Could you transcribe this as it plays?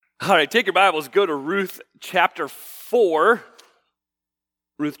All right, take your Bibles, go to Ruth chapter 4.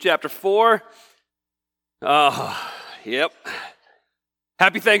 Ruth chapter 4. Yep.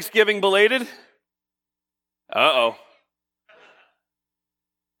 Happy Thanksgiving belated. Uh-oh.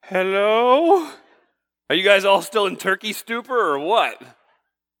 Hello? Are you guys all still in turkey stupor or what?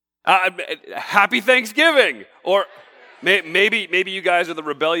 Happy Thanksgiving. Or maybe you guys are the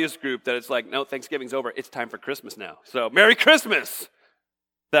rebellious group that it's like, no, Thanksgiving's over. It's time for Christmas now. So Merry Christmas.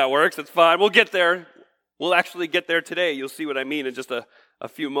 That works. It's fine. We'll get there. We'll actually get there today. You'll see what I mean in just a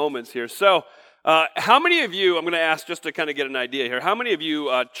few moments here. So how many of you, I'm going to ask just to kind of get an idea here, how many of you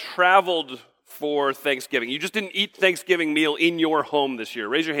traveled for Thanksgiving? You just didn't eat Thanksgiving meal in your home this year.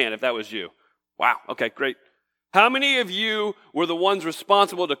 Raise your hand if that was you. Wow. Okay, great. How many of you were the ones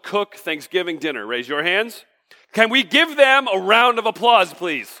responsible to cook Thanksgiving dinner? Raise your hands. Can we give them a round of applause,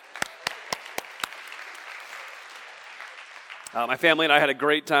 please? My family and I had a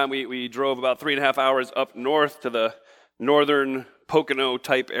great time. We drove about 3.5 hours up north to the northern Pocono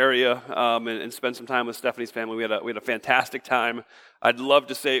type area and spent some time with Stephanie's family. We had a fantastic time. I'd love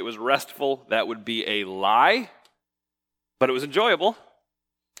to say it was restful. That would be a lie, but it was enjoyable.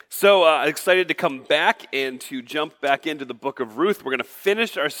 So excited to come back and to jump back into the book of Ruth. We're going to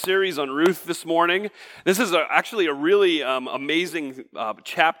finish our series on Ruth this morning. This is actually a really amazing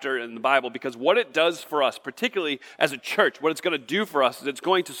chapter in the Bible because what it does for us, particularly as a church, what it's going to do for us is it's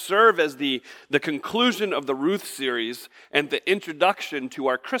going to serve as the conclusion of the Ruth series and the introduction to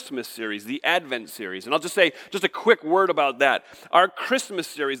our Christmas series, the Advent series. And I'll just say just a quick word about that. Our Christmas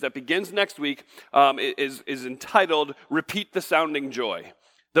series that begins next week is entitled Repeat the Sounding Joy.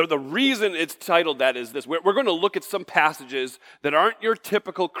 The reason it's titled that is this. We're going to look at some passages that aren't your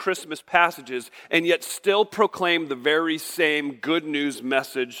typical Christmas passages and yet still proclaim the very same good news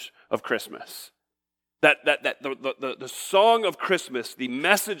message of Christmas. The song of Christmas, the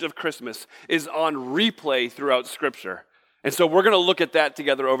message of Christmas is on replay throughout Scripture. And so we're going to look at that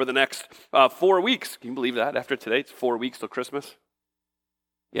together over the next 4 weeks. Can you believe that? After today, it's 4 weeks till Christmas.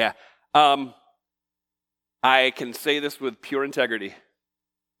 Yeah. I can say this with pure integrity.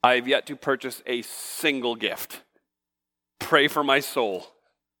 I have yet to purchase a single gift. Pray for my soul.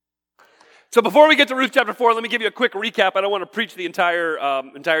 So before we get to Ruth chapter 4, let me give you a quick recap. I don't want to preach the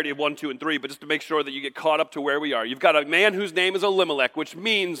entirety of 1, 2, and 3, but just to make sure that you get caught up to where we are. You've got a man whose name is Elimelech, which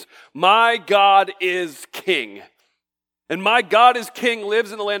means, my God is king. And my God is king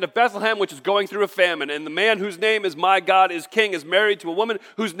lives in the land of Bethlehem, which is going through a famine. And the man whose name is my God is king is married to a woman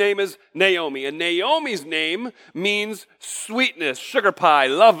whose name is Naomi. And Naomi's name means sweetness, sugar pie,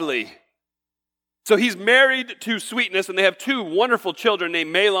 lovely. So he's married to sweetness, and they have 2 wonderful children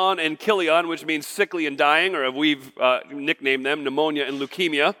named Mahlon and Chilion, which means sickly and dying, or we've nicknamed them pneumonia and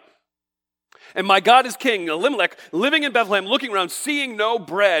leukemia. And my God is king. Elimelech, living in Bethlehem, looking around, seeing no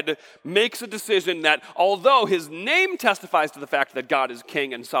bread, makes a decision that although his name testifies to the fact that God is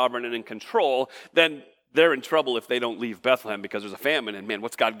king and sovereign and in control, then they're in trouble if they don't leave Bethlehem because there's a famine. And man,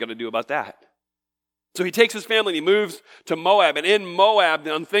 what's God going to do about that? So he takes his family and he moves to Moab. And in Moab,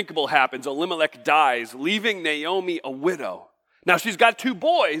 the unthinkable happens. Elimelech dies, leaving Naomi a widow. Now, she's got 2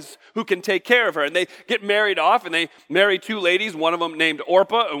 boys who can take care of her, and they get married off, and they marry 2 ladies, one of them named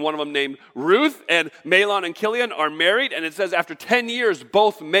Orpah and one of them named Ruth, and Mahlon and Chilion are married, and it says after 10 years,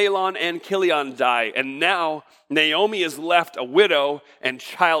 both Mahlon and Chilion die, and now Naomi is left a widow and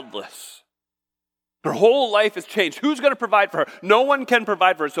childless. Her whole life has changed. Who's going to provide for her? No one can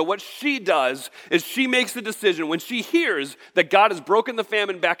provide for her. So what she does is she makes the decision, when she hears that God has broken the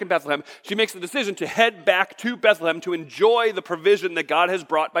famine back in Bethlehem, she makes the decision to head back to Bethlehem to enjoy the provision that God has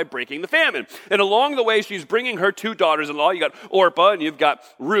brought by breaking the famine. And along the way, she's bringing her 2 daughters-in-law. You got Orpah and you've got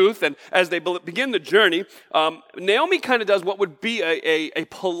Ruth. And as they begin the journey, Naomi kind of does what would be a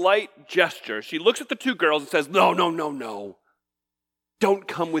polite gesture. She looks at the 2 girls and says, no. Don't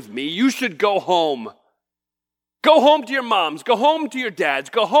come with me. You should go home. Go home to your moms. Go home to your dads.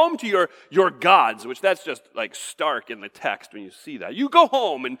 Go home to your gods, which that's just like stark in the text when you see that. You go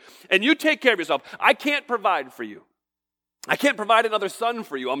home and you take care of yourself. I can't provide for you. I can't provide another son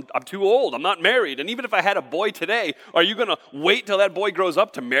for you. I'm too old. I'm not married. And even if I had a boy today, are you going to wait till that boy grows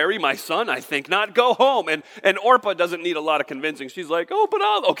up to marry my son? I think not. Go home. And Orpah doesn't need a lot of convincing. She's like, oh, but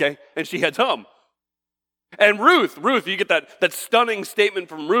okay. And she heads home. And Ruth, you get that stunning statement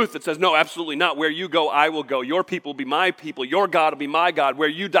from Ruth that says, no, absolutely not. Where you go, I will go. Your people will be my people. Your God will be my God. Where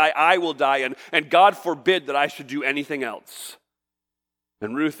you die, I will die. And God forbid that I should do anything else.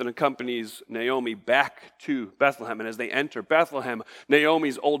 And Ruth accompanies Naomi back to Bethlehem. And as they enter Bethlehem,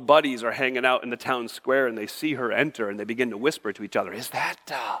 Naomi's old buddies are hanging out in the town square, and they see her enter, and they begin to whisper to each other, isn't that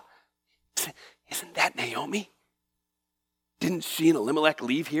Naomi? Didn't she and Elimelech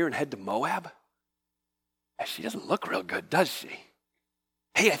leave here and head to Moab? She doesn't look real good, does she?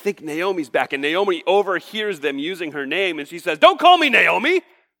 Hey, I think Naomi's back. And Naomi overhears them using her name, and she says, don't call me Naomi.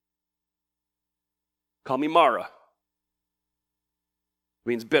 Call me Mara. It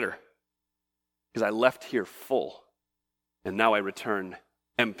means bitter, because I left here full, and now I return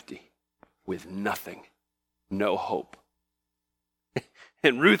empty, with nothing, no hope.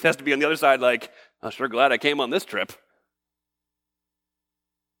 And Ruth has to be on the other side like, I'm sure glad I came on this trip.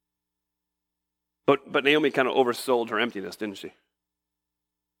 But Naomi kind of oversold her emptiness, didn't she?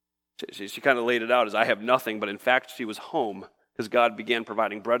 She kind of laid it out as, I have nothing, but in fact she was home because God began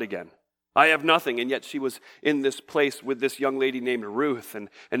providing bread again. I have nothing, and yet she was in this place with this young lady named Ruth, and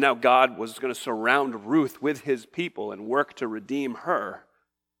now God was going to surround Ruth with his people and work to redeem her.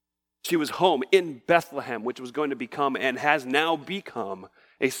 She was home in Bethlehem, which was going to become and has now become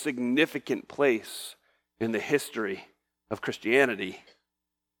a significant place in the history of Christianity.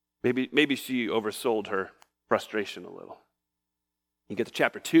 Maybe she oversold her frustration a little. You get to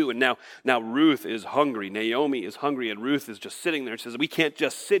chapter 2, and now Ruth is hungry. Naomi is hungry, and Ruth is just sitting there and says, we can't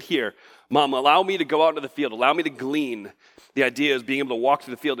just sit here. Mom, allow me to go out into the field. Allow me to glean. The idea is being able to walk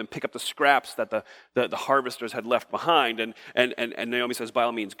through the field and pick up the scraps that the harvesters had left behind. And Naomi says, by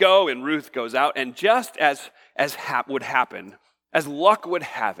all means, go. And Ruth goes out, and just as would happen, as luck would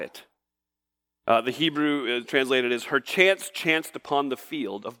have it, the Hebrew translated as her chance chanced upon the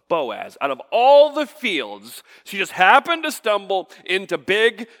field of Boaz. Out of all the fields, she just happened to stumble into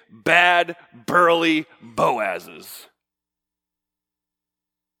big, bad, burly Boaz's.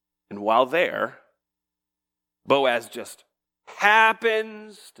 And while there, Boaz just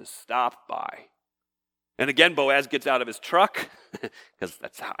happens to stop by. And again, Boaz gets out of his truck, because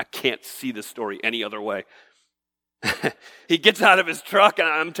that's how I can't see this story any other way. He gets out of his truck,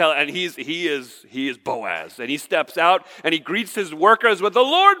 and he is Boaz, and he steps out and he greets his workers with, the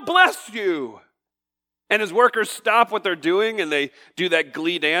Lord bless you. And his workers stop what they're doing and they do that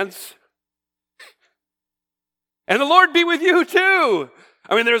glee dance. And the Lord be with you too.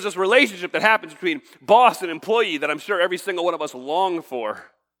 I mean, there's this relationship that happens between boss and employee that I'm sure every single one of us long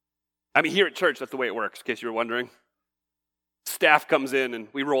for. I mean, here at church, that's the way it works, in case you were wondering. Staff comes in and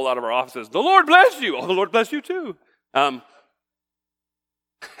we roll out of our offices, the Lord bless you. Oh, the Lord bless you too.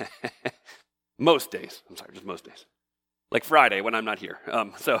 Most days. I'm sorry, just most days. Like Friday when I'm not here.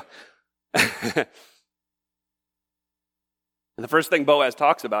 And the first thing Boaz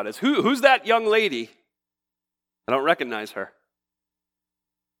talks about is, who's that young lady? I don't recognize her.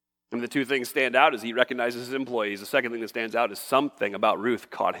 And the two things stand out is he recognizes his employees. The second thing that stands out is something about Ruth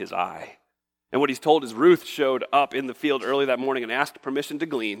caught his eye. And what he's told is Ruth showed up in the field early that morning and asked permission to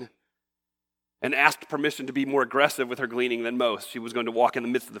glean, and asked permission to be more aggressive with her gleaning than most. She was going to walk in the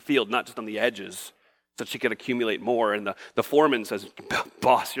midst of the field, not just on the edges, so that she could accumulate more. And the foreman says,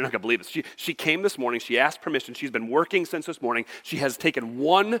 boss, you're not going to believe this. She came this morning. She asked permission. She's been working since this morning. She has taken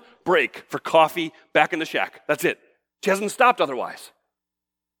one break for coffee back in the shack. That's it. She hasn't stopped otherwise.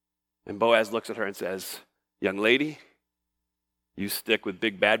 And Boaz looks at her and says, young lady, you stick with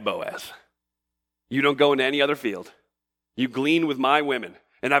big bad Boaz. You don't go into any other field. You glean with my women.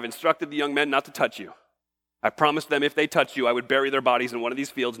 And I've instructed the young men not to touch you. I promised them if they touch you, I would bury their bodies in one of these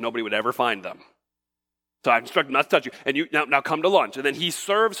fields. Nobody would ever find them. So I instructed them not to touch you. And you now come to lunch. And then he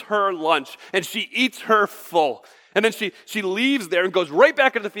serves her lunch, and she eats her full. And then she leaves there and goes right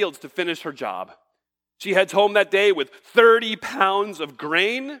back into the fields to finish her job. She heads home that day with 30 pounds of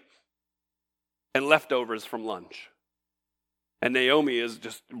grain and leftovers from lunch. And Naomi is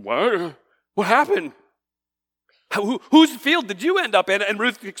just, what happened? Whose field did you end up in? And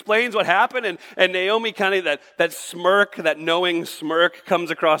Ruth explains what happened, and Naomi kind of that smirk, that knowing smirk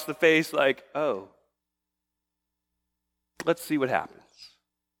comes across the face like, oh, let's see what happens.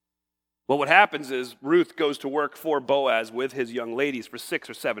 Well, what happens is Ruth goes to work for Boaz with his young ladies for 6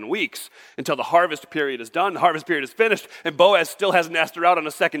 or 7 weeks until the harvest period is done, the harvest period is finished, and Boaz still hasn't asked her out on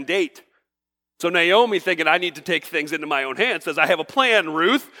a second date. So Naomi, thinking I need to take things into my own hands, says, I have a plan,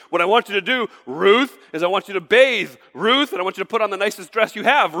 Ruth. What I want you to do, Ruth, is I want you to bathe, Ruth, and I want you to put on the nicest dress you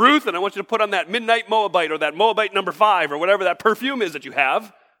have, Ruth, and I want you to put on that midnight Moabite or that Moabite number 5 or whatever that perfume is that you have.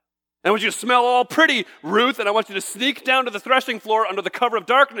 And I want you to smell all pretty, Ruth, and I want you to sneak down to the threshing floor under the cover of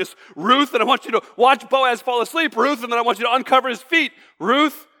darkness, Ruth, and I want you to watch Boaz fall asleep, Ruth, and then I want you to uncover his feet,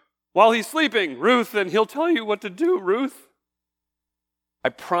 Ruth, while he's sleeping, Ruth, and he'll tell you what to do, Ruth. I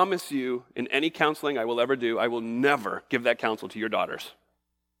promise you, in any counseling I will ever do, I will never give that counsel to your daughters.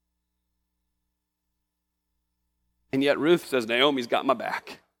 And yet Ruth says, Naomi's got my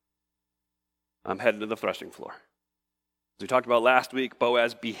back. I'm headed to the threshing floor. As we talked about last week,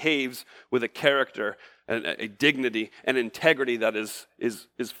 Boaz behaves with a character a dignity and integrity that is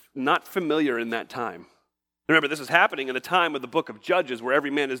not familiar in that time. Remember, this is happening in the time of the book of Judges where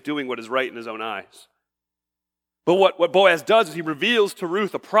every man is doing what is right in his own eyes. But what Boaz does is he reveals to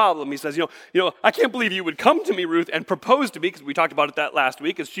Ruth a problem. He says, I can't believe you would come to me, Ruth, and propose to me, because we talked about that last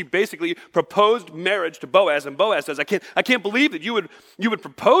week, as she basically proposed marriage to Boaz, and Boaz says, I can't believe that you would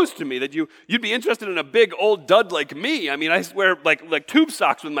propose to me, that you'd be interested in a big old dud like me. I mean, I wear like tube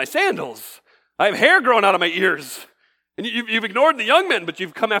socks with my sandals. I have hair growing out of my ears. And you've ignored the young men, but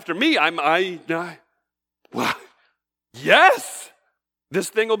you've come after me. Well, yes, this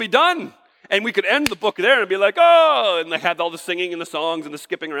thing will be done. And we could end the book there and be like, oh, and they had all the singing and the songs and the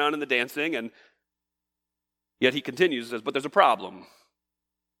skipping around and the dancing. And yet he continues, says, but there's a problem.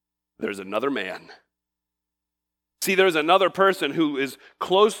 There's another man. See, there's another person who is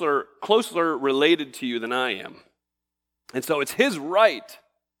closer related to you than I am. And so it's his right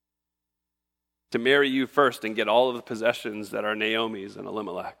to marry you first and get all of the possessions that are Naomi's and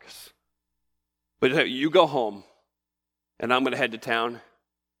Elimelech's. But you go home, and I'm going to head to town,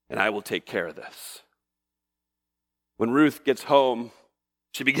 and I will take care of this. When Ruth gets home,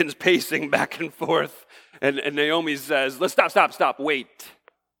 she begins pacing back and forth, and Naomi says, let's stop, wait.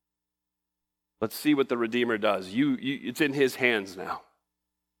 Let's see what the Redeemer does. It's in his hands now.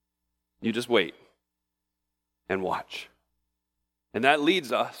 You just wait and watch. And that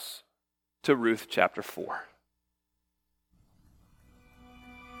leads us to Ruth chapter 4.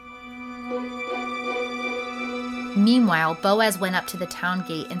 Meanwhile, Boaz went up to the town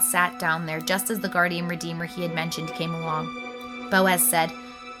gate and sat down there just as the guardian redeemer he had mentioned came along. Boaz said,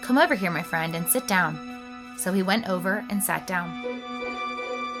 "Come over here, my friend, and sit down." So he went over and sat down.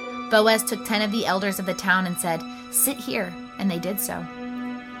 Boaz took 10 of the elders of the town and said, "Sit here," and they did so.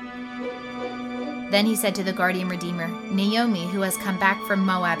 Then he said to the guardian redeemer, "Naomi, who has come back from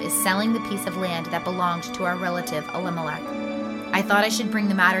Moab, is selling the piece of land that belonged to our relative Elimelech. I thought I should bring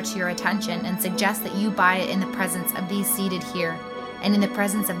the matter to your attention and suggest that you buy it in the presence of these seated here and in the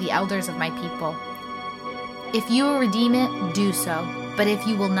presence of the elders of my people. If you will redeem it, do so, but if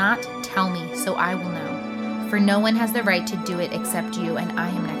you will not, tell me, so I will know. For no one has the right to do it except you, and I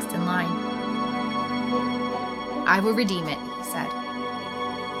am next in line." "I will redeem it," he said.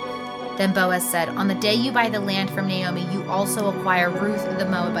 Then Boaz said, "On the day you buy the land from Naomi, you also acquire Ruth the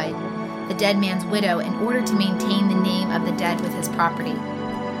Moabite, the dead man's widow, in order to maintain the name of the dead with his property."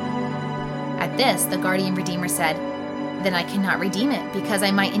 At this, the guardian redeemer said, "Then I cannot redeem it, because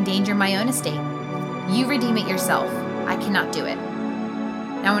I might endanger my own estate. You redeem it yourself. I cannot do it."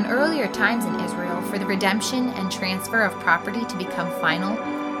 Now, in earlier times in Israel, for the redemption and transfer of property to become final,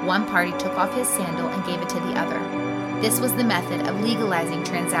 one party took off his sandal and gave it to the other. This was the method of legalizing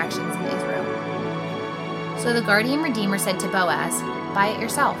transactions in Israel. So the guardian redeemer said to Boaz, "Buy it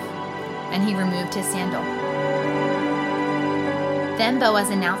yourself." And he removed his sandal. Then Boaz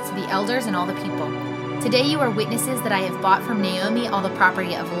announced to the elders and all the people, "Today you are witnesses that I have bought from Naomi all the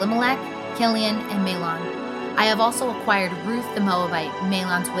property of Elimelech, Chilion, and Mahlon. I have also acquired Ruth the Moabite,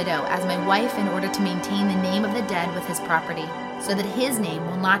 Mahlon's widow, as my wife in order to maintain the name of the dead with his property, so that his name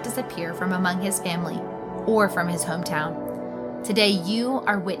will not disappear from among his family or from his hometown. Today you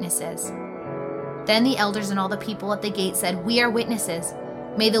are witnesses." Then the elders and all the people at the gate said, "We are witnesses.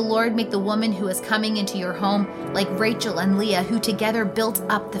 May the Lord make the woman who is coming into your home like Rachel and Leah, who together built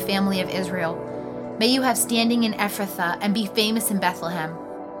up the family of Israel. May you have standing in Ephrathah and be famous in Bethlehem.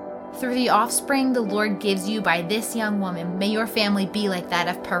 Through the offspring the Lord gives you by this young woman, may your family be like that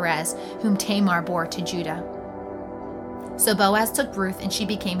of Perez, whom Tamar bore to Judah." So Boaz took Ruth, and she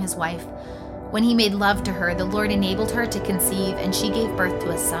became his wife. When he made love to her, the Lord enabled her to conceive, and she gave birth to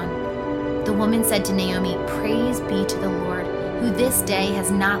a son. The woman said to Naomi, "Praise be to the Lord, who this day has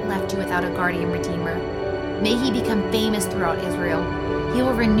not left you without a guardian redeemer. May he become famous throughout Israel. He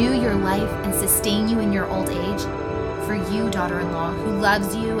will renew your life and sustain you in your old age. For you, daughter-in-law, who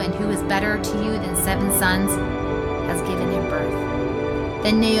loves you and who is better to you than 7 sons, has given him birth."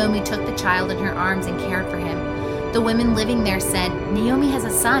 Then Naomi took the child in her arms and cared for him. The women living there said, "Naomi has a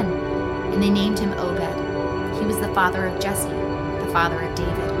son," and they named him Obed. He was the father of Jesse, the father of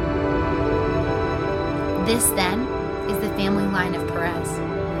David. This, then, is the family line of Perez.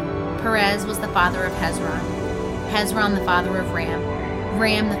 Perez was the father of Hezron, Hezron the father of Ram,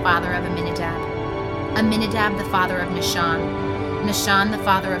 Ram the father of Amminadab, Amminadab the father of Nahshon, Nahshon the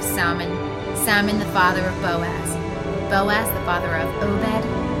father of Salmon, Salmon the father of Boaz, Boaz the father of Obed,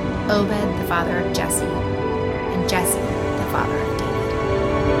 Obed the father of Jesse, and Jesse the father of David.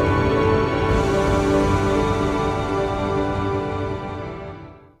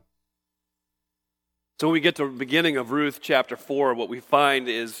 So when we get to the beginning of Ruth chapter 4, what we find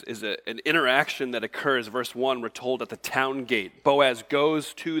is an interaction that occurs. Verse 1, we're told at the town gate. Boaz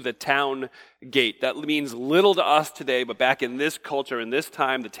goes to the town gate. That means little to us today, but back in this culture, in this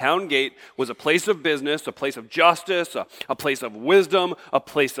time, the town gate was a place of business, a place of justice, a place of wisdom, a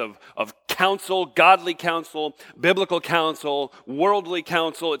place of counsel, godly counsel, biblical counsel, worldly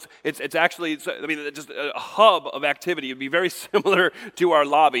counsel. It's actually just a hub of activity. It would be very similar to our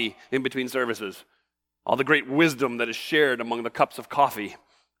lobby in between services. All the great wisdom that is shared among the cups of coffee.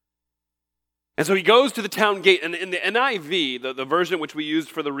 And so he goes to the town gate, and in the NIV, the version which we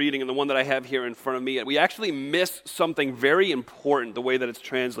used for the reading and the one that I have here in front of me, we actually miss something very important the way that it's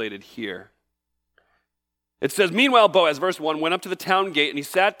translated here. It says, meanwhile, Boaz, verse 1, went up to the town gate, and he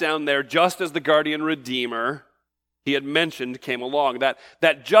sat down there just as the guardian redeemer he had mentioned came along.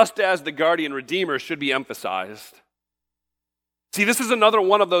 That just as the guardian redeemer should be emphasized. See, this is another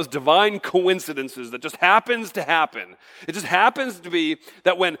one of those divine coincidences that just happens to happen. It just happens to be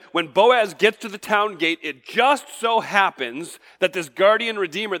that when Boaz gets to the town gate, it just so happens that this guardian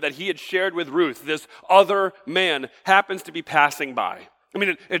redeemer that he had shared with Ruth, this other man, happens to be passing by. I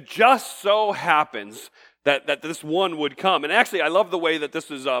mean, it just so happens that this one would come. And actually, I love the way that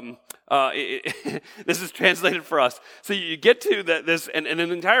this is this is translated for us. So you get to this, and in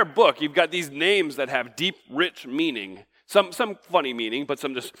an entire book, you've got these names that have deep, rich meaning. Some funny meaning, but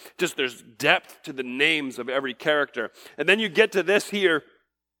some just there's depth to the names of every character. And then you get to this here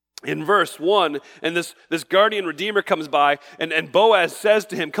in verse 1, and this guardian redeemer comes by, and Boaz says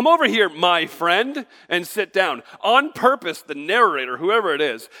to him, come over here, my friend, and sit down. On purpose, the narrator, whoever it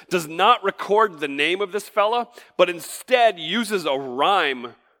is, does not record the name of this fella, but instead uses a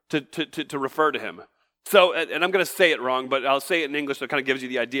rhyme to refer to him. So, and I'm going to say it wrong, but I'll say it in English so it kind of gives you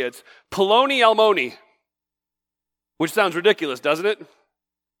the idea. It's Poloni Almoni. Which sounds ridiculous, doesn't it?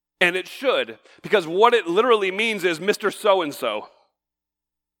 And it should, because what it literally means is Mr. So-and-so.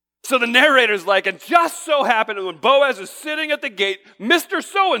 So the narrator's like, and just so happened when Boaz is sitting at the gate, Mr.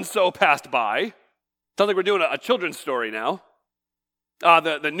 So-and-so passed by. Sounds like we're doing a children's story now.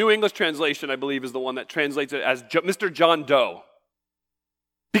 The New English translation, I believe, is the one that translates it as Mr. John Doe.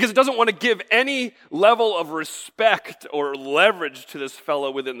 Because it doesn't want to give any level of respect or leverage to this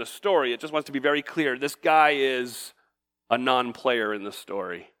fellow within the story. It just wants to be very clear. This guy is a non-player in the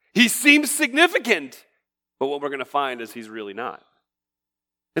story. He seems significant, but what we're going to find is he's really not.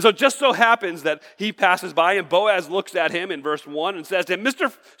 And so it just so happens that he passes by, and Boaz looks at him in verse 1 and says to him,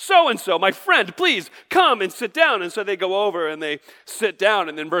 Mr. So-and-so, my friend, please come and sit down. And so they go over and they sit down.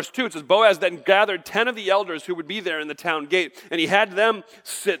 And then verse 2, it says, Boaz then gathered 10 of the elders who would be there in the town gate, and he had them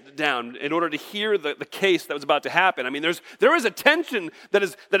sit down in order to hear the case that was about to happen. I mean, there is a tension that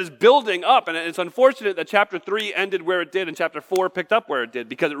is building up, and it's unfortunate that chapter 3 ended where it did and chapter 4 picked up where it did,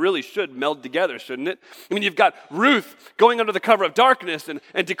 because it really should meld together, shouldn't it? I mean, you've got Ruth going under the cover of darkness and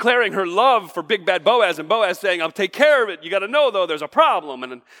declaring her love for big bad Boaz, and Boaz saying, I'll take care of it. You got to know, though, there's a problem,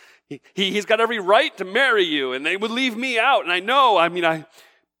 and he's got every right to marry you, and they would leave me out, and I know,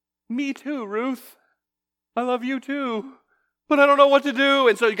 me too, Ruth. I love you too, but I don't know what to do,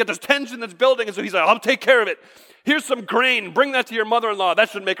 and so you get this tension that's building, and so he's like, I'll take care of it. Here's some grain. Bring that to your mother-in-law.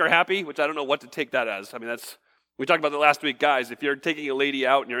 That should make her happy, which I don't know what to take that as. I mean, we talked about that last week, guys. If you're taking a lady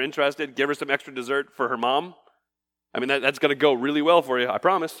out and you're interested, give her some extra dessert for her mom. I mean, that's going to go really well for you, I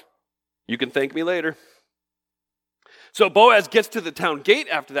promise. You can thank me later. So Boaz gets to the town gate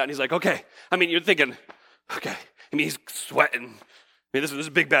after that, and he's like, okay. I mean, you're thinking, okay. I mean, he's sweating. I mean, this is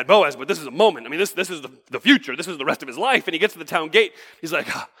big bad Boaz, but this is a moment. I mean, this is the future. This is the rest of his life. And he gets to the town gate. He's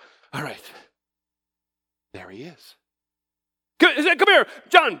like, all right. There he is. Come here,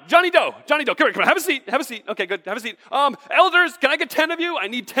 Johnny Doe. Come here, have a seat. Okay, good, have a seat. Elders, can I get 10 of you? I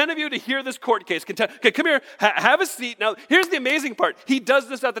need 10 of you to hear this court case. Okay, come here, have a seat. Now, here's the amazing part. He does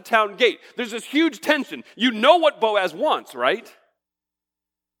this at the town gate. There's this huge tension. You know what Boaz wants, right?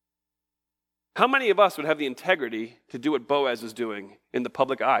 How many of us would have the integrity to do what Boaz is doing in the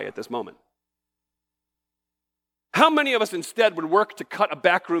public eye at this moment? How many of us instead would work to cut a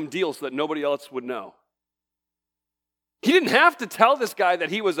backroom deal so that nobody else would know? He didn't have to tell this guy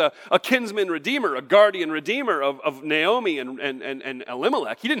that he was a kinsman redeemer, a guardian redeemer of Naomi and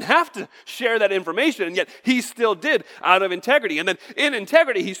Elimelech. He didn't have to share that information, and yet he still did out of integrity. And then in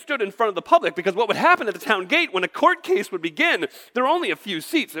integrity, he stood in front of the public, because what would happen at the town gate when a court case would begin, there were only a few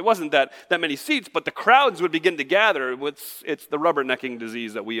seats. It wasn't that many seats, but the crowds would begin to gather. It's the rubbernecking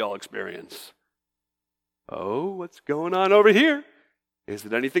disease that we all experience. Oh, what's going on over here? Is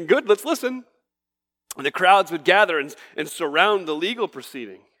it anything good? Let's listen. And the crowds would gather and surround the legal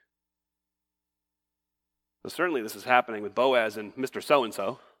proceeding. So certainly this is happening with Boaz and Mr.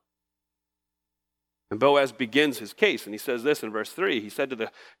 So-and-so. And Boaz begins his case, and he says this in verse 3. He said to the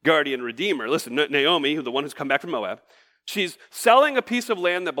guardian redeemer, listen, Naomi, the one who's come back from Moab, she's selling a piece of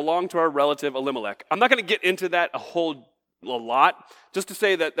land that belonged to our relative Elimelech. I'm not going to get into that a lot, just to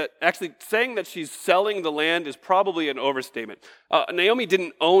say that actually saying that she's selling the land is probably an overstatement. Naomi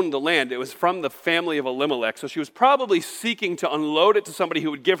didn't own the land. It was from the family of Elimelech, so she was probably seeking to unload it to somebody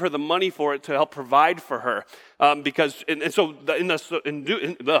who would give her the money for it to help provide for her.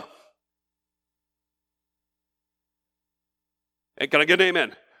 Hey, can I get an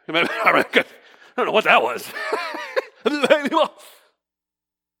amen? All right, good. I don't know what that was.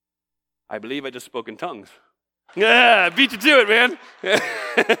 I believe I just spoke in tongues. Yeah, I beat you to it, man.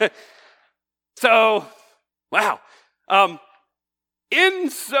 So, wow. In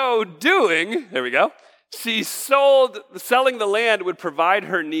so doing, there we go, selling the land would provide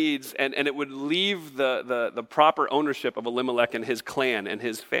her needs, and it would leave the proper ownership of Elimelech and his clan and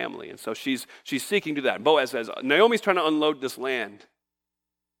his family. And so she's seeking to do that. Boaz says, Naomi's trying to unload this land.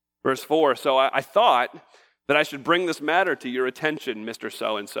 Verse 4, so I thought that I should bring this matter to your attention, Mr.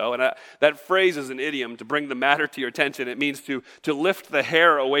 So-and-so. And that phrase is an idiom, to bring the matter to your attention. It means to lift the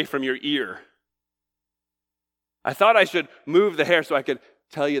hair away from your ear. I thought I should move the hair so I could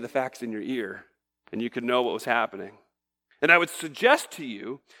tell you the facts in your ear, and you could know what was happening. And I would suggest to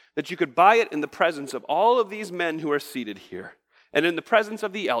you that you could buy it in the presence of all of these men who are seated here, and in the presence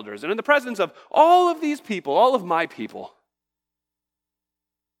of the elders, and in the presence of all of these people, all of my people.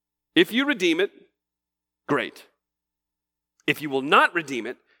 If you redeem it, great. If you will not redeem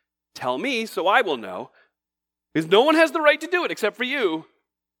it, tell me so I will know, because no one has the right to do it except for you,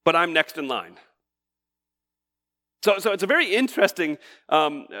 but I'm next in line. So it's a very interesting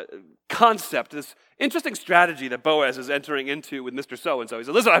concept, this interesting strategy that Boaz is entering into with Mr. So-and-so. He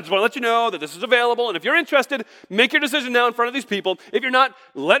said, listen, I just want to let you know that this is available, and if you're interested, make your decision now in front of these people. If you're not,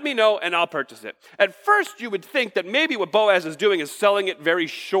 let me know, and I'll purchase it. At first, you would think that maybe what Boaz is doing is selling it very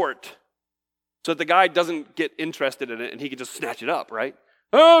short, so that the guy doesn't get interested in it, and he can just snatch it up, right?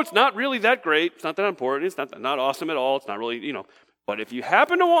 Oh, it's not really that great. It's not that important. It's not awesome at all. It's not really, But if you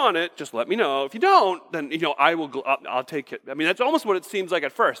happen to want it, just let me know. If you don't, then, I'll take it. I mean, that's almost what it seems like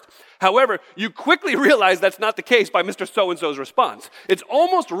at first. However, you quickly realize that's not the case by Mr. So-and-so's response. It's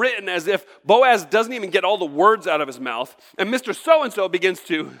almost written as if Boaz doesn't even get all the words out of his mouth, and Mr. So-and-so begins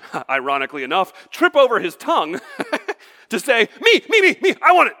to, ironically enough, trip over his tongue to say, me,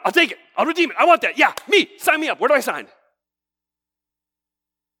 I want it. I'll take it. I'll redeem it. I want that. Yeah, me. Sign me up. Where do I sign?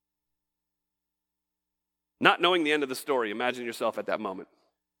 Not knowing the end of the story, imagine yourself at that moment.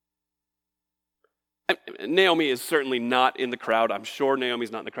 Naomi is certainly not in the crowd. I'm sure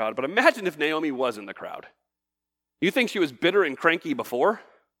Naomi's not in the crowd. But imagine if Naomi was in the crowd. You think she was bitter and cranky before?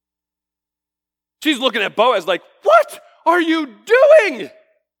 She's looking at Boaz like, what are you doing?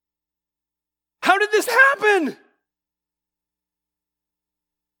 How did this happen?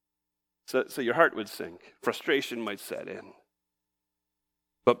 So your heart would sink. Frustration might set in.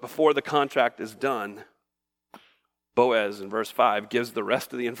 But before the contract is done, Boaz, in verse 5, gives the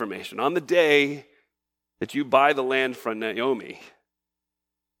rest of the information. On the day that you buy the land from Naomi,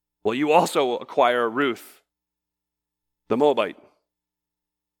 will you also acquire Ruth, the Moabite,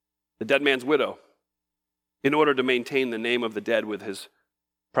 the dead man's widow, in order to maintain the name of the dead with his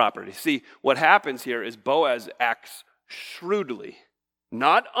property. See, what happens here is Boaz acts shrewdly,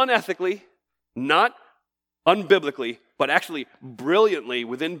 not unethically, not unbiblically, but actually brilliantly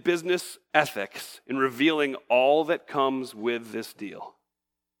within business ethics in revealing all that comes with this deal.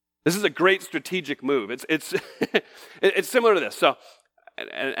 This is a great strategic move. It's it's similar to this. So,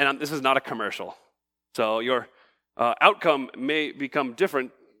 and this is not a commercial. So your outcome may become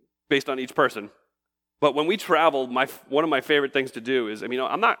different based on each person. But when we travel, one of my favorite things to do is, I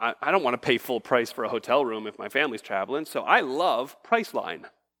don't want to pay full price for a hotel room if my family's traveling. So I love Priceline.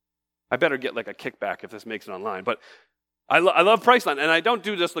 I better get like a kickback if this makes it online. But I love Priceline, and I don't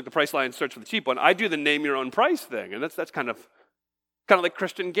do just like the Priceline search for the cheap one. I do the name your own price thing, and that's kind of like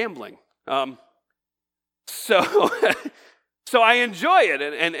Christian gambling. So I enjoy it,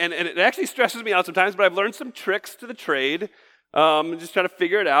 and it actually stresses me out sometimes. But I've learned some tricks to the trade. Just try to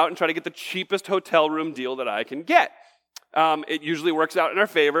figure it out and try to get the cheapest hotel room deal that I can get. It usually works out in our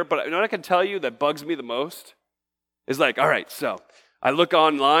favor. But you know what I can tell you that bugs me the most is like, all right, so I look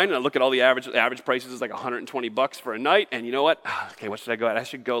online and I look at all the average prices is like $120 for a night. And you know what? Okay, what should I go at? I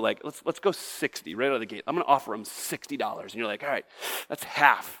should go like, let's go 60 right out of the gate. I'm going to offer them $60. And you're like, all right, that's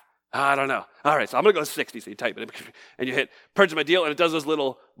half. I don't know. All right, so I'm going to go 60. So you type it and you hit purchase my deal. And it does this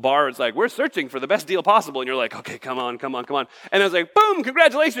little bar. It's like, we're searching for the best deal possible. And you're like, okay, come on. And it's like, boom,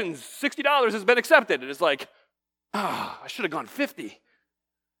 congratulations. $60 has been accepted. And it's like, I should have gone 50.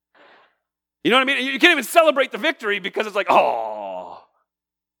 You know what I mean? You can't even celebrate the victory because it's like, oh.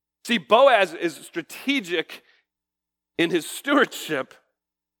 See, Boaz is strategic in his stewardship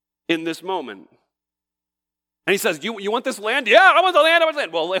in this moment. And he says, you want this land? Yeah, I want the land, I want the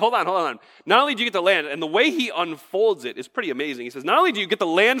land. Well, hold on. Not only do you get the land, and the way he unfolds it is pretty amazing. He says, not only do you get the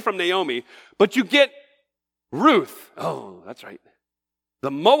land from Naomi, but you get Ruth. Oh, that's right.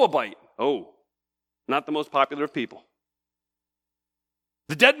 The Moabite. Oh, not the most popular of people.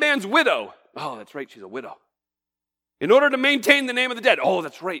 The dead man's widow. Oh, that's right, she's a widow. In order to maintain the name of the dead. Oh,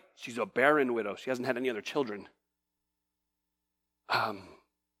 that's right, she's a barren widow. She hasn't had any other children.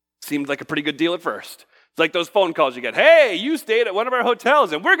 Seemed like a pretty good deal at first. It's like those phone calls you get. Hey, you stayed at one of our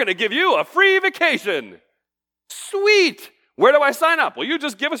hotels and we're going to give you a free vacation. Sweet. Where do I sign up? Well, you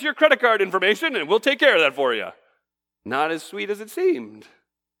just give us your credit card information and we'll take care of that for you. Not as sweet as it seemed.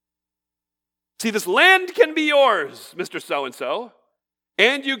 See, this land can be yours, Mr. So-and-so,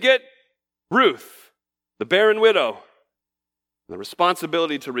 and you get Ruth, the barren widow, the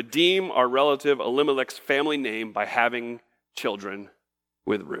responsibility to redeem our relative Elimelech's family name by having children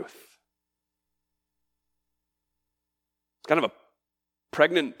with Ruth. It's kind of a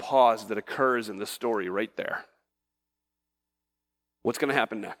pregnant pause that occurs in this story right there. What's going to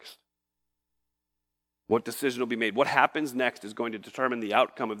happen next? What decision will be made? What happens next is going to determine the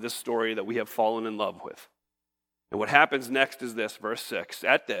outcome of this story that we have fallen in love with. And what happens next is this, verse 6.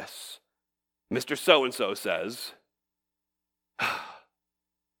 At this, Mr. So-and-so says, I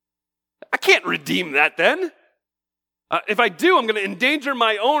can't redeem that then. If I do, I'm going to endanger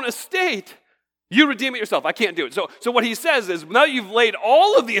my own estate. You redeem it yourself. I can't do it. So what he says is, now that you've laid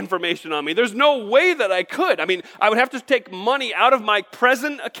all of the information on me, there's no way that I could. I mean, I would have to take money out of my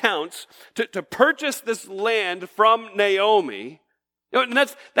present accounts to purchase this land from Naomi. You know, and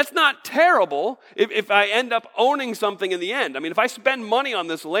that's not terrible if I end up owning something in the end. I mean, if I spend money on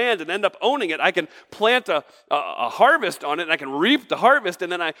this land and end up owning it, I can plant a harvest on it and I can reap the harvest,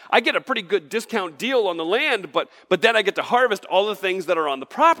 and then I get a pretty good discount deal on the land, but then I get to harvest all the things that are on the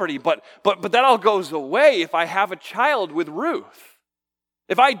property. But that all goes away if I have a child with Ruth.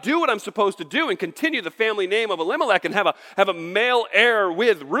 If I do what I'm supposed to do and continue the family name of Elimelech and have a male heir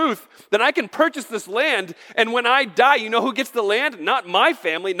with Ruth, then I can purchase this land, and when I die, you know who gets the land? Not my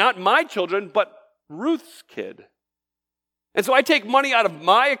family, not my children, but Ruth's kid. And so I take money out of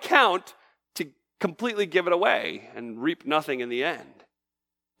my account to completely give it away and reap nothing in the end.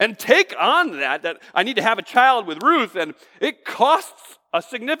 And take on that I need to have a child with Ruth, and it costs a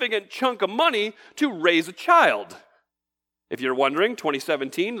significant chunk of money to raise a child. If you're wondering,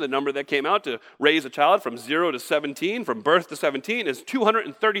 2017, the number that came out to raise a child from 0 to 17, from birth to 17, is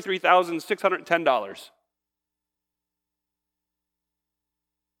 $233,610.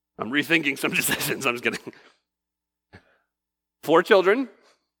 I'm rethinking some decisions. I'm just kidding. 4 children,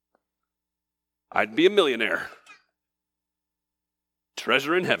 I'd be a millionaire.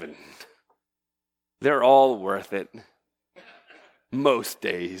 Treasure in heaven. They're all worth it. Most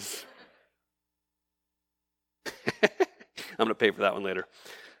days. I'm going to pay for that one later.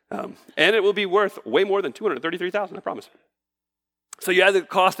 And it will be worth way more than $233,000, I promise. So you add the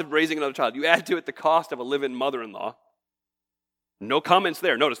cost of raising another child. You add to it the cost of a live-in mother-in-law. No comments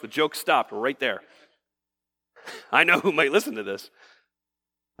there. Notice the joke stopped right there. I know who might listen to this.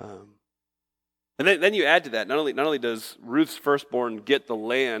 And then you add to that, not only does Ruth's firstborn get the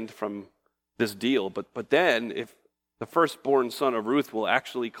land from this deal, but then if the firstborn son of Ruth will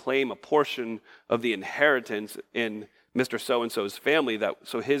actually claim a portion of the inheritance in Mr. So-and-so's family,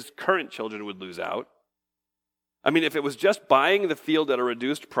 so his current children would lose out. I mean, if it was just buying the field at a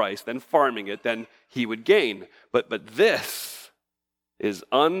reduced price, then farming it, then he would gain. But this is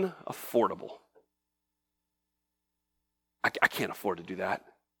unaffordable. I can't afford to do that.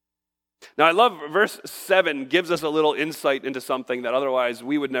 Now, I love verse 7 gives us a little insight into something that otherwise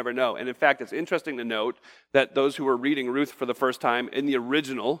we would never know. And in fact, it's interesting to note that those who were reading Ruth for the first time in the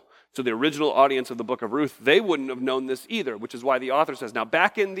original, so the original audience of the book of Ruth, they wouldn't have known this either, which is why the author says, now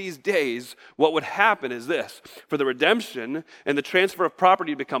back in these days, what would happen is this. For the redemption and the transfer of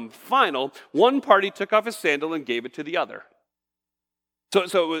property to become final, one party took off his sandal and gave it to the other.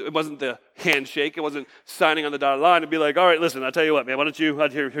 So it wasn't the handshake. It wasn't signing on the dotted line and be like, all right, listen, I'll tell you what, man, why don't you,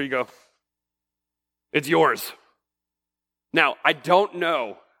 here you go. It's yours. Now, I don't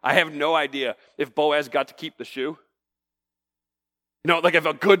know. I have no idea if Boaz got to keep the shoe. You know, like if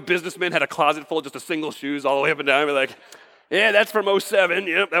a good businessman had a closet full of just a single shoes all the way up and down, be like, yeah, that's from 07.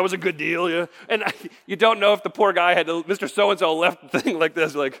 Yeah, that was a good deal. Yeah. And you don't know if the poor guy had Mr. So-and-so left the thing like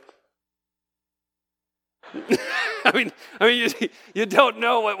this, like, you don't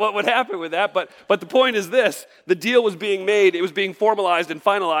know what would happen with that, but the point is this. The deal was being made. It was being formalized and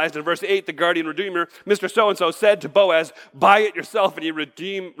finalized. In verse 8, the guardian redeemer, Mr. So-and-so, said to Boaz, buy it yourself, and he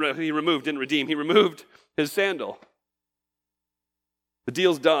removed his sandal. The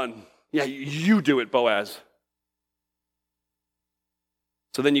deal's done. Yeah, you do it, Boaz.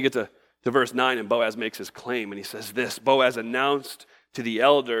 So then you get to verse 9, and Boaz makes his claim, and he says this, Boaz announced to the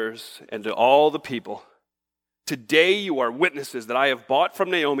elders and to all the people, today you are witnesses that I have bought from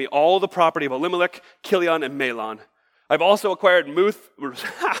Naomi all the property of Elimelech, Kilion, and Mahlon. I've also acquired Ruth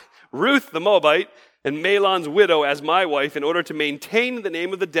the Moabite and Mahlon's widow as my wife in order to maintain the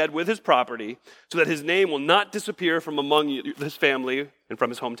name of the dead with his property so that his name will not disappear from among his family and from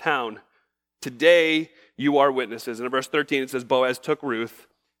his hometown. Today you are witnesses. And in verse 13 it says, Boaz took Ruth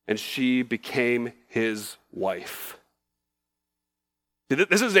and she became his wife.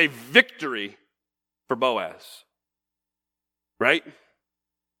 This is a victory for Boaz, right?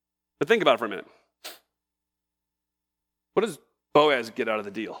 But think about it for a minute. What does Boaz get out of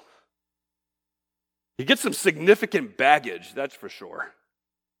the deal? He gets some significant baggage, that's for sure.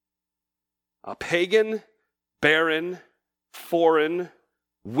 A pagan, barren, foreign,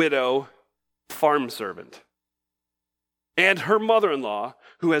 widow, farm servant. And her mother-in-law,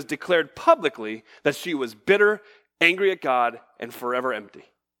 who has declared publicly that she was bitter, angry at God, and forever empty.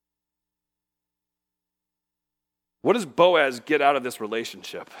 What does Boaz get out of this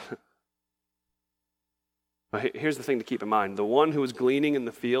relationship? Here's the thing to keep in mind. The one who is gleaning in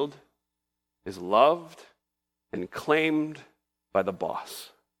the field is loved and claimed by the boss.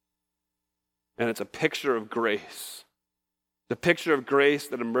 And it's a picture of grace. The picture of grace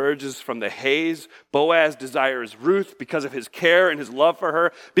that emerges from the haze. Boaz desires Ruth because of his care and his love for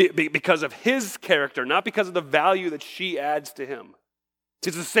her, because of his character, not because of the value that she adds to him.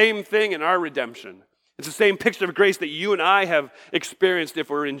 It's the same thing in our redemption. It's the same picture of grace that you and I have experienced if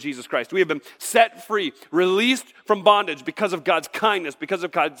we're in Jesus Christ. We have been set free, released from bondage because of God's kindness, because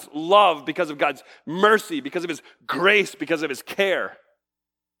of God's love, because of God's mercy, because of his grace, because of his care.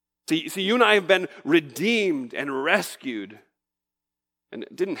 See, you and I have been redeemed and rescued. And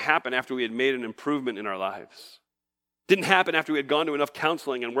it didn't happen after we had made an improvement in our lives. It didn't happen after we had gone to enough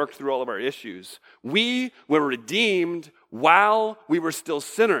counseling and worked through all of our issues. We were redeemed while we were still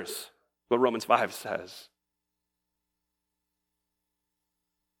sinners, what Romans 5 says.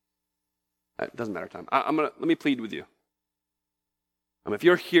 It doesn't matter time. Let me plead with you. If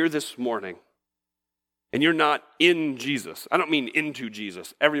you're here this morning and you're not in Jesus, I don't mean into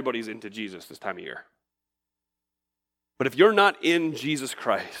Jesus. Everybody's into Jesus this time of year. But if you're not in Jesus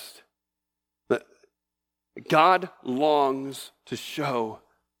Christ, God longs to show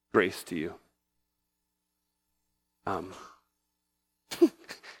grace to you.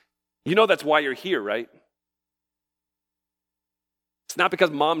 You know that's why you're here, right? It's not because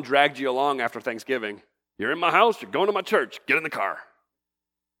mom dragged you along after Thanksgiving. You're in my house, you're going to my church, get in the car.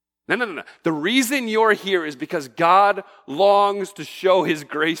 No. The reason you're here is because God longs to show his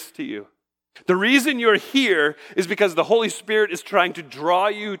grace to you. The reason you're here is because the Holy Spirit is trying to draw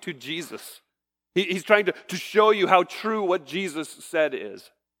you to Jesus. He's trying to show you how true what Jesus said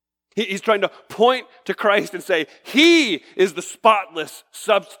is. He's trying to point to Christ and say, he is the spotless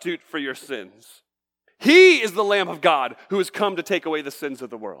substitute for your sins. He is the Lamb of God who has come to take away the sins of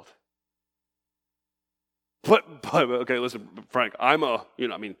the world. But okay, listen, Frank,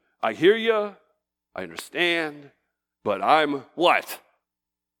 I hear you, I understand, but I'm what?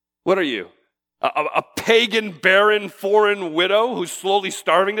 What are you? A pagan, barren, foreign widow who's slowly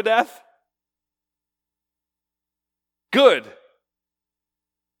starving to death? Good.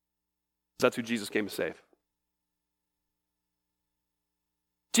 That's who Jesus came to save.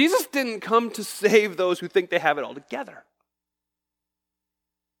 Jesus didn't come to save those who think they have it all together.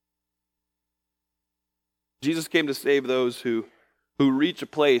 Jesus came to save those who reach a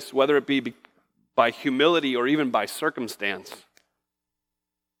place, whether it be by humility or even by circumstance,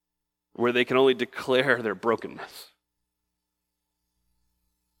 where they can only declare their brokenness.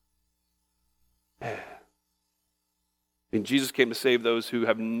 And Jesus came to save those who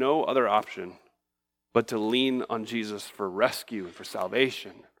have no other option but to lean on Jesus for rescue, for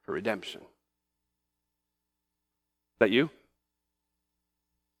salvation, for redemption. Is that you?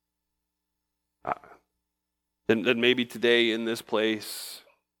 Then maybe today in this place,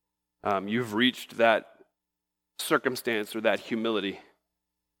 you've reached that circumstance or that humility.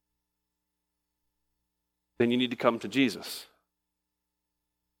 Then you need to come to Jesus.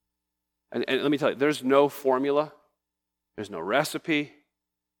 And let me tell you, there's no formula. There's no recipe.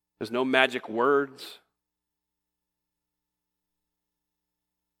 There's no magic words.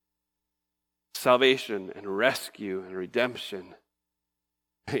 salvation and rescue and redemption,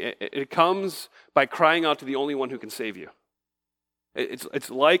 it comes by crying out to the only one who can save you. It's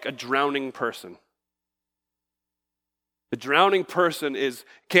like a drowning person. The drowning person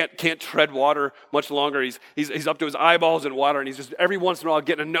can't tread water much longer. He's up to his eyeballs in water, and he's just every once in a while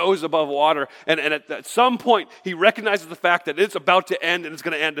getting a nose above water. And at some point, he recognizes the fact that it's about to end, and it's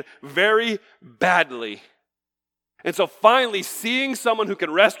going to end very badly. And so finally seeing someone who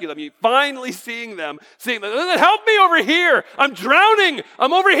can rescue them, finally seeing them, help me over here. I'm drowning.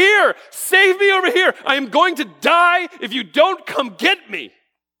 I'm over here. Save me over here. I am going to die if you don't come get me.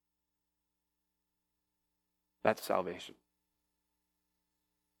 That's salvation.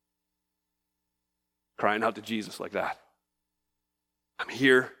 Crying out to Jesus like that. I'm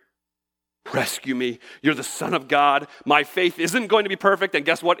here. Rescue me. You're the Son of God. My faith isn't going to be perfect, and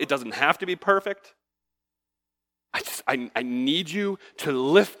guess what? It doesn't have to be perfect. I need you to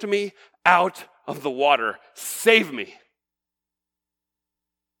lift me out of the water. Save me. Is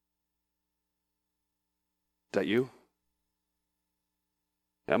that you?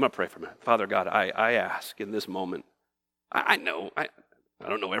 Yeah, I'm going to pray for a minute. Father God, I ask in this moment, I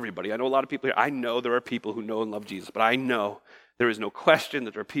don't know everybody. I know a lot of people here. I know there are people who know and love Jesus, but I know there is no question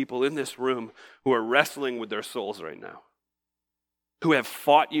that there are people in this room who are wrestling with their souls right now, who have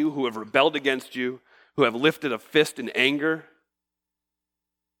fought you, who have rebelled against you, who have lifted a fist in anger.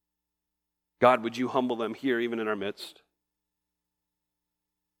 God, would you humble them here, even in our midst?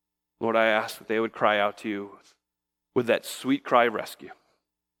 Lord, I ask that they would cry out to you with that sweet cry of rescue.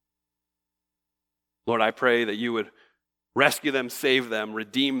 Lord, I pray that you would rescue them, save them,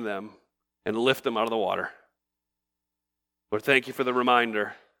 redeem them, and lift them out of the water. Lord, thank you for the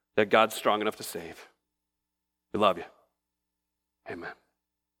reminder that God's strong enough to save. We love you. Amen.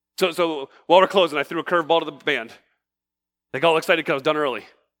 So while we're closing, I threw a curveball to the band. They got all excited because I was done early.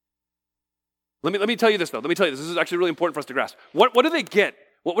 Let me tell you this, though. Let me tell you this. This is actually really important for us to grasp. What do they get?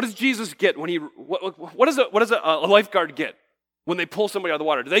 What does Jesus get when he? What does a lifeguard get when they pull somebody out of the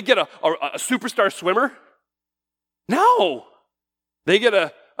water? Do they get a superstar swimmer? No. They get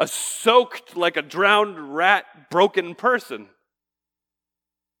a soaked, like a drowned rat, broken person.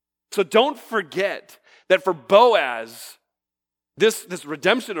 So don't forget that for Boaz, this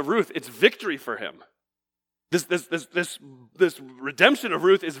redemption of Ruth, it's victory for him. This redemption of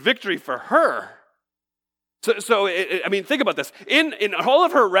Ruth is victory for her. So think about this. In all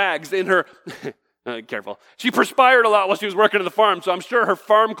of her rags, in her, careful, she perspired a lot while she was working at the farm, so I'm sure her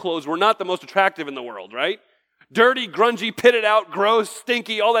farm clothes were not the most attractive in the world, right? Dirty, grungy, pitted out, gross,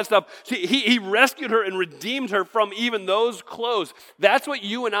 stinky, all that stuff. He rescued her and redeemed her from even those clothes. That's what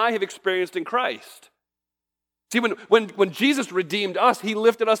you and I have experienced in Christ. See, when Jesus redeemed us, he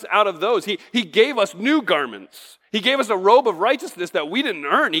lifted us out of those. He gave us new garments. He gave us a robe of righteousness that we didn't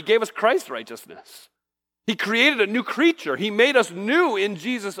earn. He gave us Christ's righteousness. He created a new creature. He made us new in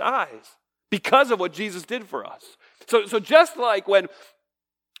Jesus' eyes because of what Jesus did for us. So just like when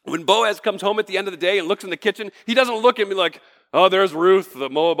Boaz comes home at the end of the day and looks in the kitchen, he doesn't look at me like, oh, there's Ruth, the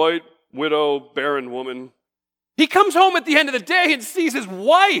Moabite widow, barren woman. He comes home at the end of the day and sees his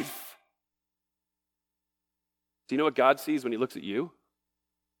wife. Do you know what God sees when he looks at you?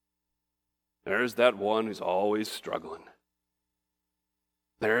 There's that one who's always struggling.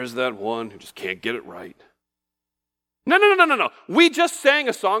 There's that one who just can't get it right. No. We just sang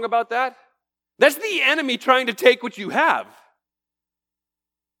a song about that. That's the enemy trying to take what you have.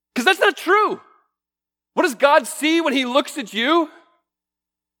 Because that's not true. What does God see when he looks at you?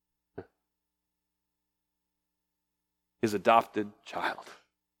 His adopted child.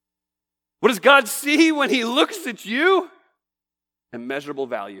 What does God see when he looks at you? Immeasurable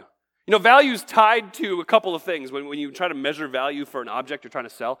value. You know, value is tied to a couple of things. When you try to measure value for an object you're trying to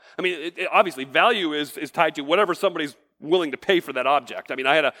sell, obviously value is tied to whatever somebody's willing to pay for that object. I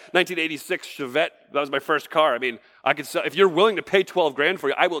had a 1986 Chevette. That was my first car. I could sell. If you're willing to pay $12,000 for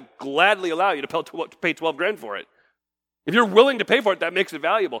it, I will gladly allow you to pay $12,000 for it. If you're willing to pay for it, that makes it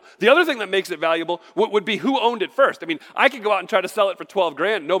valuable. The other thing that makes it valuable would be who owned it first. I could go out and try to sell it for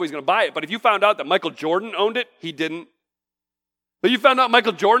 $12,000. Nobody's going to buy it. But if you found out that Michael Jordan owned it, he didn't. But you found out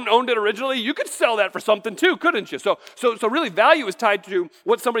Michael Jordan owned it originally, you could sell that for something too, couldn't you? So really value is tied to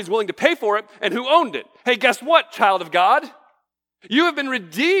what somebody's willing to pay for it and who owned it. Hey, guess what, child of God? You have been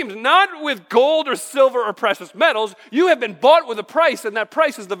redeemed not with gold or silver or precious metals. You have been bought with a price, and that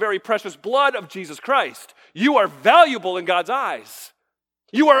price is the very precious blood of Jesus Christ. You are valuable in God's eyes.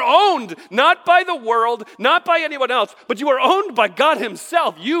 You are owned not by the world, not by anyone else, but you are owned by God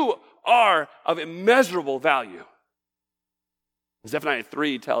himself. You are of immeasurable value. Zephaniah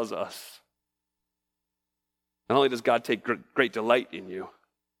 3 tells us, not only does God take great delight in you,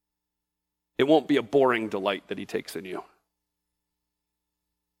 It won't be a boring delight that he takes in you.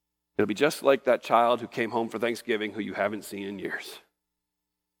 It'll be just like that child who came home for Thanksgiving who you haven't seen in years.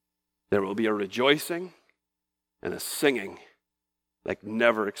 There will be a rejoicing and a singing like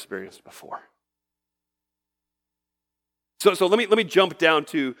never experienced before. So let me jump down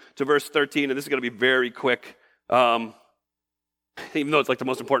to verse 13, and this is going to be very quick. Even though it's like the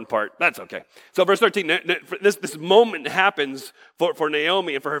most important part, that's okay. So verse 13, this moment happens for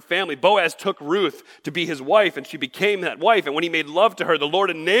Naomi and for her family. Boaz took Ruth to be his wife, and she became that wife. And when he made love to her, the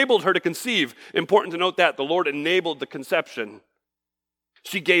Lord enabled her to conceive. Important to note that the Lord enabled the conception.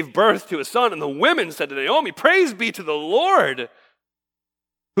 She gave birth to a son, and the women said to Naomi, "Praise be to the Lord,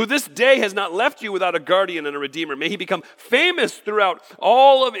 who this day has not left you without a guardian and a redeemer. May he become famous throughout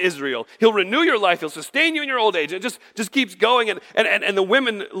all of Israel. He'll renew your life. He'll sustain you in your old age." It just keeps going. And the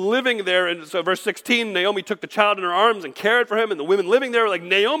women living there, and so verse 16, Naomi took the child in her arms and cared for him. And the women living there were like,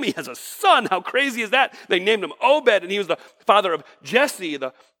 "Naomi has a son. How crazy is that?" They named him Obed, and he was the father of Jesse,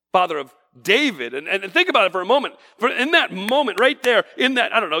 the father of David. And think about it for a moment. In that moment right there, in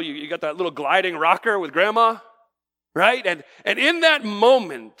that, I don't know, you got that little gliding rocker with grandma? Right? And in that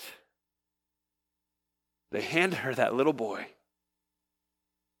moment, they hand her that little boy.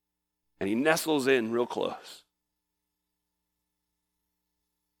 And he nestles in real close.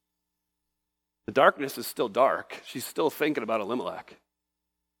 The darkness is still dark. She's still thinking about Elimelech.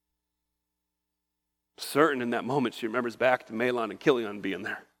 Certain in that moment, she remembers back to Mahlon and Chilion being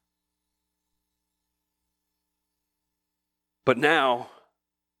there. But now,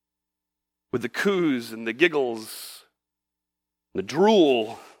 with the coos and the giggles, the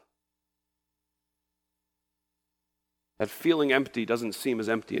drool, that feeling empty doesn't seem as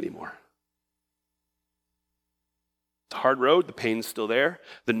empty anymore. It's a hard road, the pain's still there,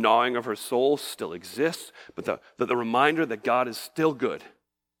 the gnawing of her soul still exists, but the reminder that God is still good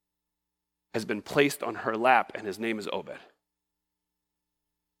has been placed on her lap, and his name is Obed.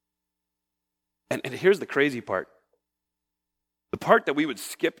 And here's the crazy part. The part that we would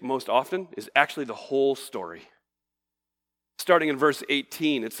skip most often is actually the whole story. Starting in verse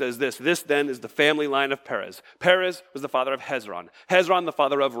 18, it says this: "This then is the family line of Perez. Perez was the father of Hezron. Hezron the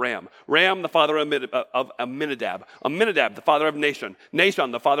father of Ram. Ram the father of Amminadab. Amminadab the father of Nahshon.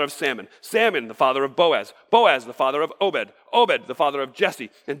 Nahshon the father of Salmon. Salmon the father of Boaz. Boaz the father of Obed. Obed the father of Jesse.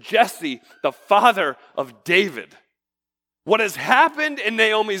 And Jesse the father of David." What has happened in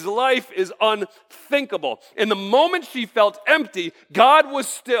Naomi's life is unthinkable. In the moment she felt empty, God was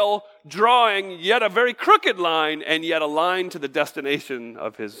still drawing yet a very crooked line, and yet a line to the destination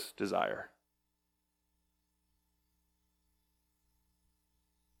of his desire.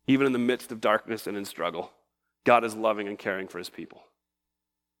 Even in the midst of darkness and in struggle, God is loving and caring for his people.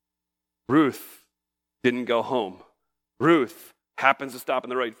 Ruth didn't go home. Ruth happens to stop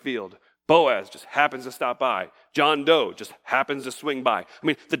in the right field. Boaz just happens to stop by. John Doe just happens to swing by. I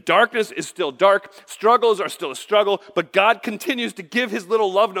mean, the darkness is still dark. Struggles are still a struggle, but God continues to give his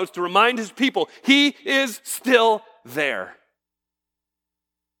little love notes to remind his people he is still there.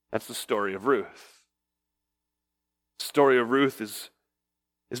 That's the story of Ruth. The story of Ruth is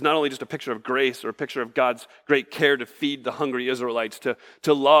not only just a picture of grace or a picture of God's great care to feed the hungry Israelites,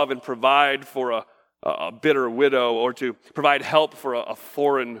 to love and provide for a bitter widow, or to provide help for a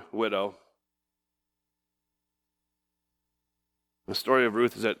foreign widow. The story of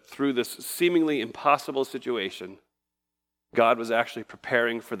Ruth is that through this seemingly impossible situation, God was actually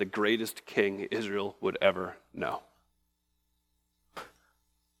preparing for the greatest king Israel would ever know.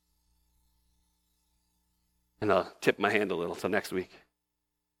 And I'll tip my hand a little till next week.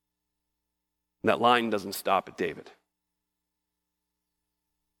 And that line doesn't stop at David.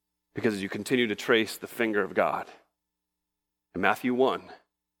 Because as you continue to trace the finger of God, in Matthew 1,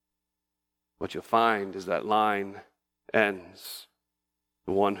 what you'll find is that line ends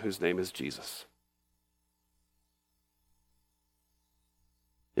the one whose name is Jesus.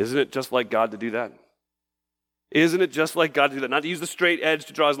 Isn't it just like God to do that? Isn't it just like God to do that? Not to use the straight edge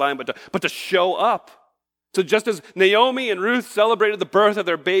to draw his line, but to show up. So just as Naomi and Ruth celebrated the birth of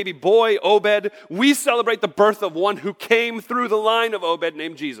their baby boy, Obed, we celebrate the birth of one who came through the line of Obed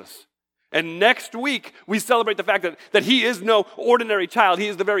named Jesus. And next week, we celebrate the fact that he is no ordinary child. He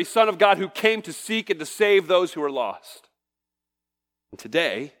is the very Son of God who came to seek and to save those who are lost. And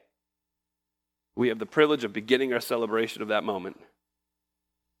today, we have the privilege of beginning our celebration of that moment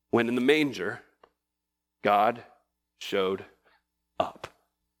when in the manger, God showed up.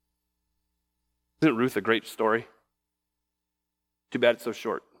 Isn't Ruth a great story? Too bad it's so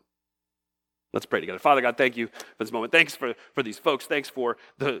short. Let's pray together. Father God, thank you for this moment. Thanks for these folks. Thanks for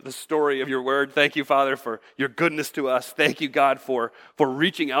the story of your word. Thank you, Father, for your goodness to us. Thank you, God, for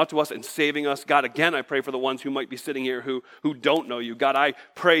reaching out to us and saving us. God, again, I pray for the ones who might be sitting here who don't know you. God, I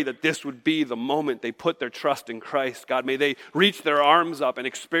pray that this would be the moment they put their trust in Christ. God, may they reach their arms up and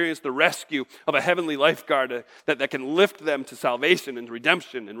experience the rescue of a heavenly lifeguard that can lift them to salvation and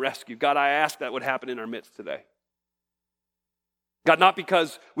redemption and rescue. God, I ask that would happen in our midst today. God, not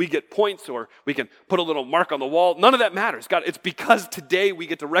because we get points or we can put a little mark on the wall. None of that matters. God, it's because today we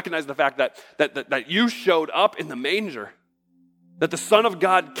get to recognize the fact that you showed up in the manger, that the Son of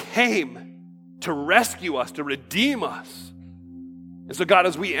God came to rescue us, to redeem us. And so, God,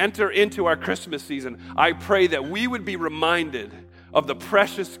 as we enter into our Christmas season, I pray that we would be reminded of the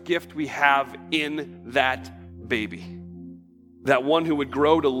precious gift we have in that baby, that one who would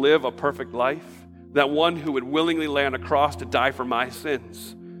grow to live a perfect life, that one who would willingly lay on a cross to die for my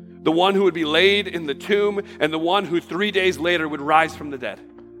sins, the one who would be laid in the tomb, and the one who 3 days later would rise from the dead.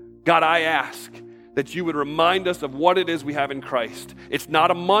 God, I ask that you would remind us of what it is we have in Christ. It's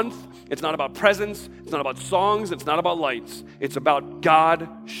not a month, it's not about presents, it's not about songs, it's not about lights. It's about God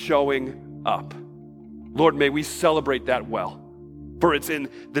showing up. Lord, may we celebrate that well. For it's in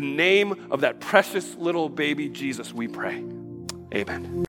the name of that precious little baby Jesus we pray. Amen.